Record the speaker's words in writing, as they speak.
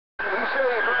You say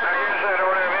I guess I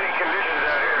don't have any conditions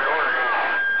out here to work.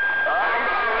 I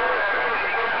guess I don't have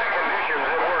any conditions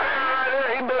at work.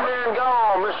 He been there and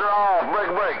gone, Mr. Off.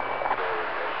 Break.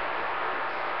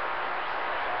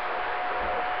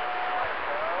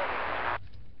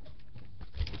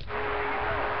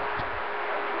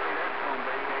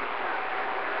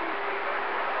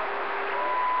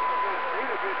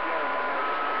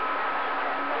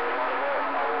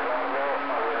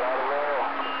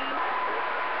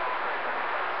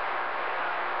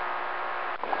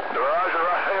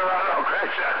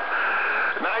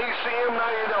 Now you see him, now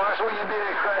you know. That's what you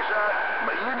did, crack shot.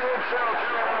 But you did settle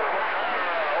to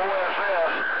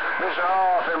OFS, Mr.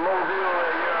 Hoff in Mobile,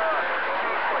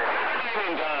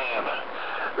 eating time.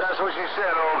 That's what you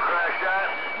said, old crack shot.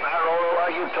 I roll it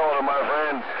like you told him, my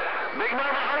friend. Big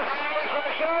number for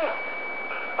crack shot.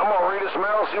 I'm gonna read a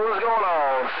smell, see what's going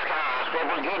on.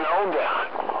 Skyscraper getting on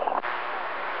down.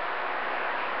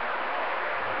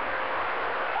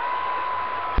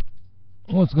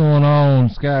 What's going on,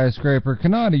 Skyscraper?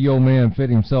 Can Audio Man fit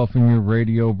himself in your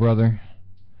radio, brother?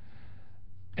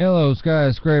 Hello,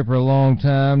 Skyscraper. Long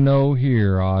time no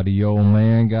hear. Audio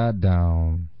Man got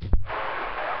down.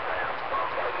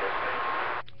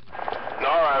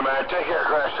 All right, man. Take care,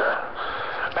 Crasher.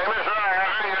 Hey, Mr. Ryan, I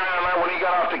heard you down there when he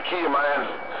got off the key, man.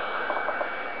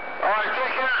 All right,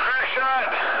 take care, Crack Shot.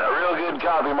 A real good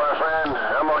copy, my friend.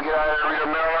 I'm going to get out of here and read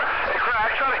a Maryland. Hey, Crack,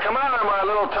 I tried to come out of my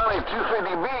little tiny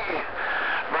 250B.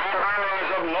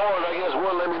 Up north, I guess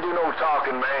wouldn't let me do no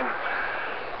talking, man.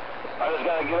 I just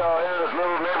gotta get out here, this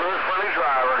little neighborhood friendly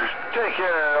drivers. Take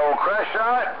care, old Crack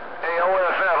Shot. Hey,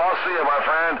 OFF, I'll see you, my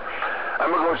friend.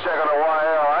 I'm gonna go check on the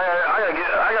YL.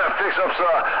 I gotta fix up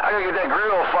I gotta get that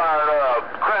grill fired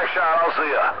up. Crack Shot, I'll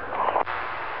see ya.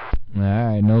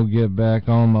 Alright, no get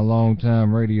back on my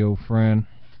long-time radio friend.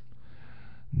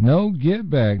 No get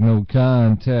back, no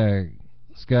contact.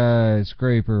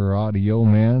 Skyscraper Audio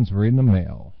Man's reading the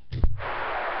mail.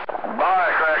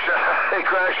 Bye, Crack Shot. Hey,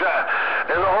 Crack Shot.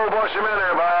 There's a whole bunch of men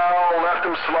there, but I all left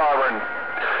them slobbering.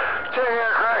 Take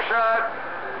care, Crack Shot.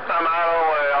 I'm out of the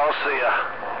way. I'll see ya.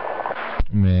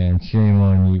 Man, shame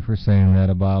on you for saying that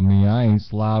about me. I ain't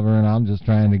slobbering. I'm just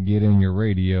trying to get in your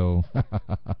radio.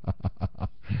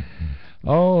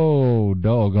 Oh,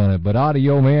 doggone it. But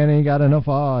Audio Man ain't got enough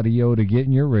audio to get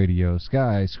in your radio.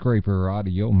 Skyscraper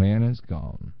Audio Man is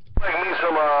gone. Make me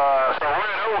some red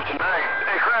oak tonight.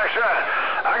 Hey, Crack Shot.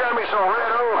 I got me some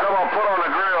red oak I'm going to put on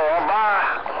the grill. I'll buy.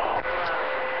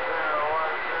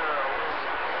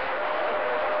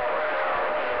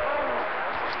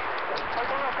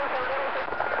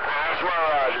 That's my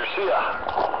Roger. See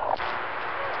ya.